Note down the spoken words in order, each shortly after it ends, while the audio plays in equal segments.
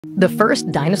The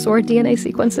first dinosaur DNA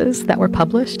sequences that were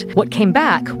published, what came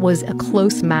back was a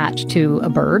close match to a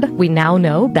bird. We now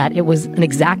know that it was an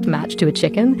exact match to a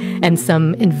chicken, and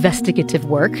some investigative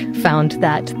work found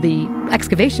that the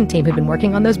excavation team who'd been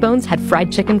working on those bones had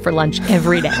fried chicken for lunch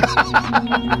every day.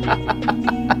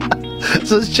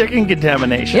 So it's chicken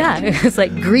contamination. Yeah, it's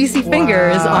like greasy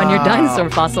fingers on your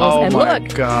dinosaur fossils, and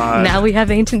look, now we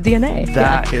have ancient DNA.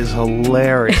 That is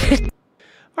hilarious.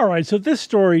 All right, so this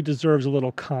story deserves a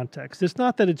little context. It's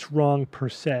not that it's wrong per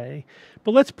se,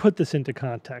 but let's put this into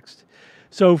context.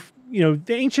 So, the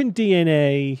ancient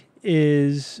DNA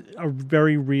is a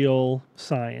very real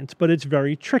science, but it's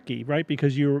very tricky, right?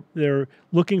 Because they're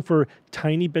looking for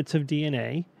tiny bits of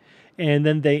DNA, and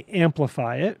then they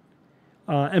amplify it.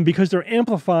 And because they're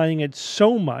amplifying it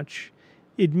so much,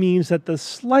 it means that the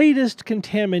slightest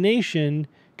contamination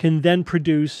can then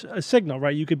produce a signal,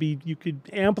 right? You could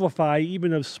amplify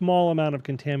even a small amount of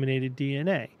contaminated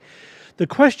DNA. The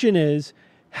question is,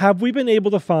 have we been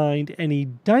able to find any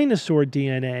dinosaur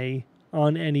DNA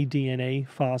on any DNA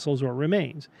fossils or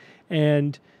remains?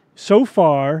 And so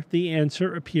far, the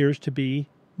answer appears to be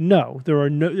no.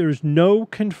 There's no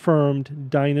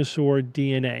confirmed dinosaur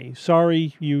DNA.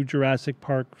 Sorry, you Jurassic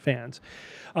Park fans.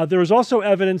 There is also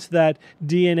evidence that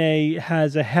DNA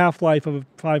has a half-life of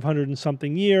 500 and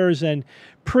something years, and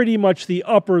pretty much the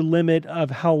upper limit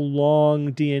of how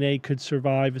long DNA could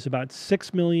survive is about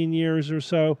 6 million years or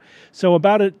so. So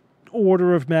about an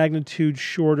order of magnitude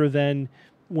shorter than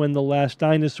when the last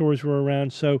dinosaurs were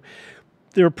around. So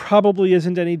there probably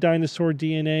isn't any dinosaur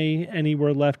DNA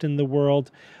anywhere left in the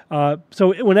world.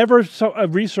 So whenever a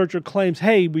researcher claims,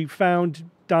 hey, we found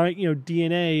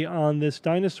DNA on this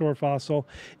dinosaur fossil,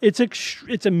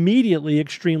 it's immediately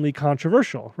extremely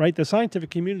controversial, right? The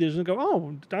scientific community doesn't go,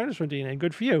 oh, dinosaur DNA,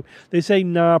 good for you. They say,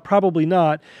 nah, probably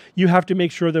not. You have to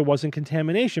make sure there wasn't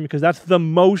contamination, because that's the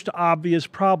most obvious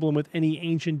problem with any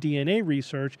ancient DNA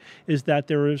research, is that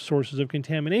there are sources of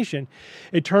contamination.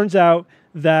 It turns out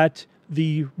that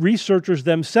the researchers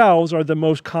themselves are the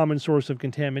most common source of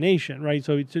contamination, right?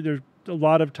 So there's a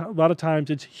lot of times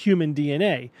it's human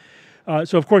DNA.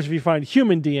 So, of course, if you find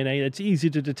human DNA, it's easy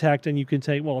to detect, and you can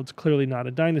say, well, it's clearly not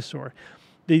a dinosaur.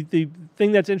 The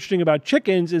thing that's interesting about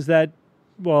chickens is that,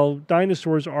 well,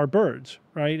 dinosaurs are birds,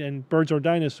 right? And birds are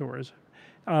dinosaurs.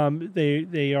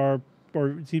 They are,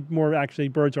 or more actually,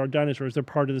 birds are dinosaurs. They're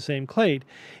part of the same clade.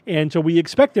 And so we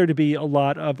expect there to be a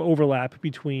lot of overlap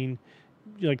between,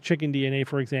 like, chicken DNA,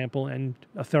 for example, and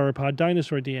a theropod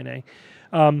dinosaur DNA.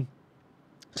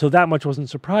 So that much wasn't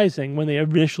surprising when they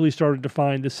initially started to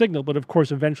find the signal. But of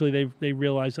course, eventually they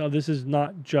realized, oh, this is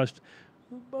not just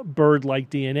bird-like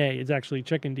DNA. It's actually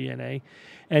chicken DNA.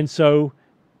 And so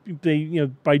they,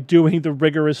 by doing the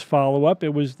rigorous follow-up,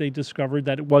 they discovered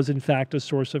that it was in fact a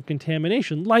source of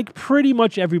contamination, like pretty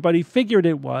much everybody figured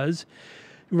it was,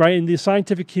 right? And the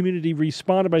scientific community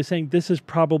responded by saying, this is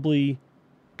probably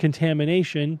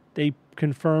contamination. They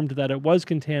confirmed that it was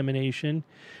contamination.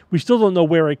 We still don't know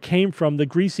where it came from. The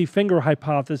greasy finger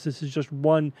hypothesis is just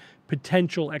one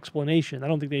potential explanation. I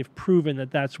don't think they've proven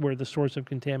that that's where the source of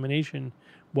contamination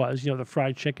was, the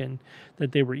fried chicken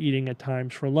that they were eating at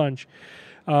times for lunch.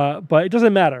 But it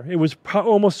doesn't matter. It was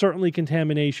almost certainly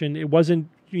contamination. It wasn't,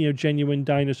 genuine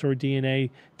dinosaur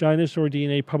DNA. Dinosaur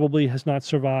DNA probably has not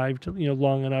survived,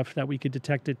 long enough that we could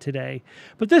detect it today.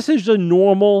 But this is the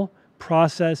normal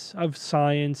process of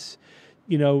science.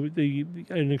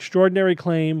 An extraordinary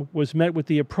claim was met with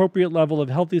the appropriate level of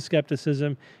healthy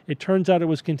skepticism. It turns out it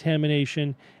was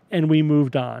contamination, and we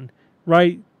moved on,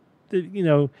 right?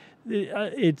 People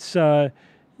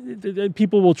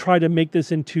will try to make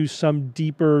this into some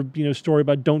deeper, story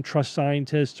about don't trust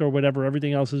scientists or whatever.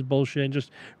 Everything else is bullshit. And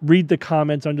just read the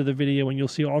comments under the video, and you'll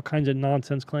see all kinds of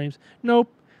nonsense claims. Nope,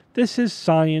 this is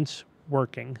science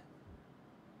working.